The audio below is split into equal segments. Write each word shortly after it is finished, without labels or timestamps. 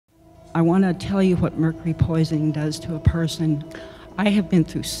I want to tell you what mercury poisoning does to a person. I have been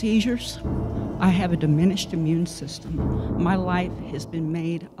through seizures. I have a diminished immune system. My life has been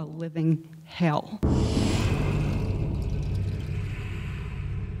made a living hell.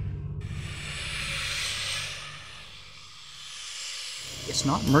 It's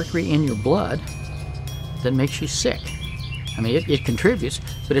not mercury in your blood that makes you sick. I mean, it contributes,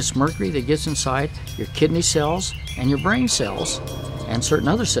 but it's mercury that gets inside your kidney cells and your brain cells and certain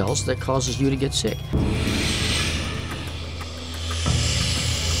other cells that causes you to get sick.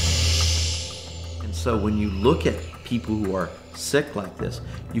 And so when you look at people who are sick like this,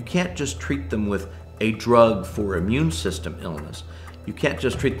 you can't just treat them with a drug for immune system illness. You can't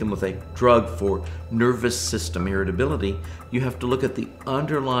just treat them with a drug for nervous system irritability. You have to look at the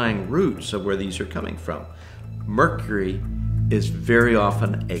underlying roots of where these are coming from. Mercury is very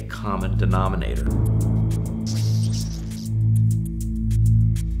often a common denominator.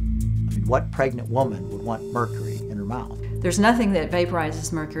 What pregnant woman would want mercury in her mouth? There's nothing that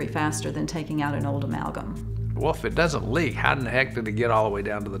vaporizes mercury faster than taking out an old amalgam. Well, if it doesn't leak, how in the heck did it get all the way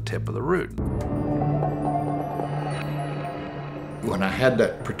down to the tip of the root? When I had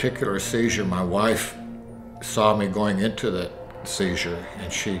that particular seizure, my wife saw me going into the seizure,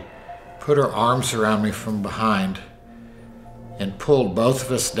 and she put her arms around me from behind and pulled both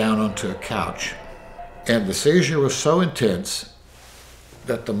of us down onto a couch. And the seizure was so intense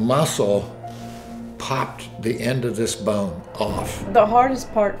that the muscle popped the end of this bone off. The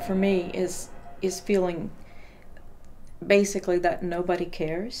hardest part for me is feeling basically that nobody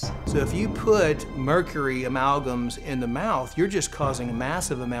cares. So if you put mercury amalgams in the mouth, you're just causing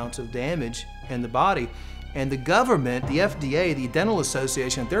massive amounts of damage in the body. And the government, the FDA, the Dental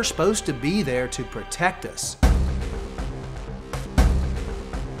Association, they're supposed to be there to protect us.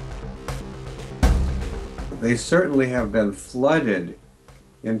 They certainly have been flooded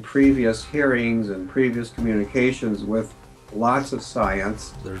in previous hearings and previous communications with lots of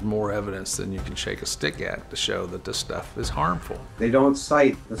science. There's more evidence than you can shake a stick at to show that this stuff is harmful. They don't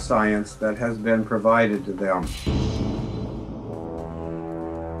cite the science that has been provided to them.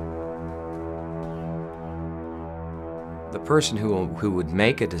 The person who would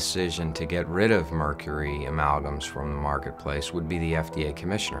make a decision to get rid of mercury amalgams from the marketplace would be the FDA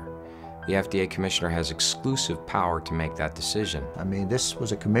commissioner. The FDA commissioner has exclusive power to make that decision. I mean, this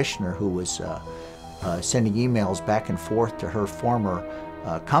was a commissioner who was sending emails back and forth to her former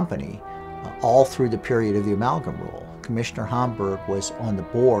company all through the period of the amalgam rule. Commissioner Homburg was on the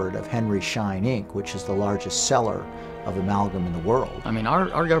board of Henry Schein Inc., which is the largest seller of amalgam in the world. I mean,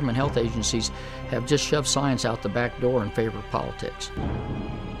 our government health agencies have just shoved science out the back door in favor of politics.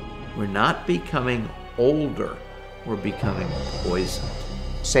 We're not becoming older, we're becoming poisoned.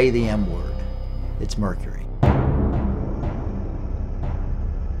 Say the M word, it's mercury.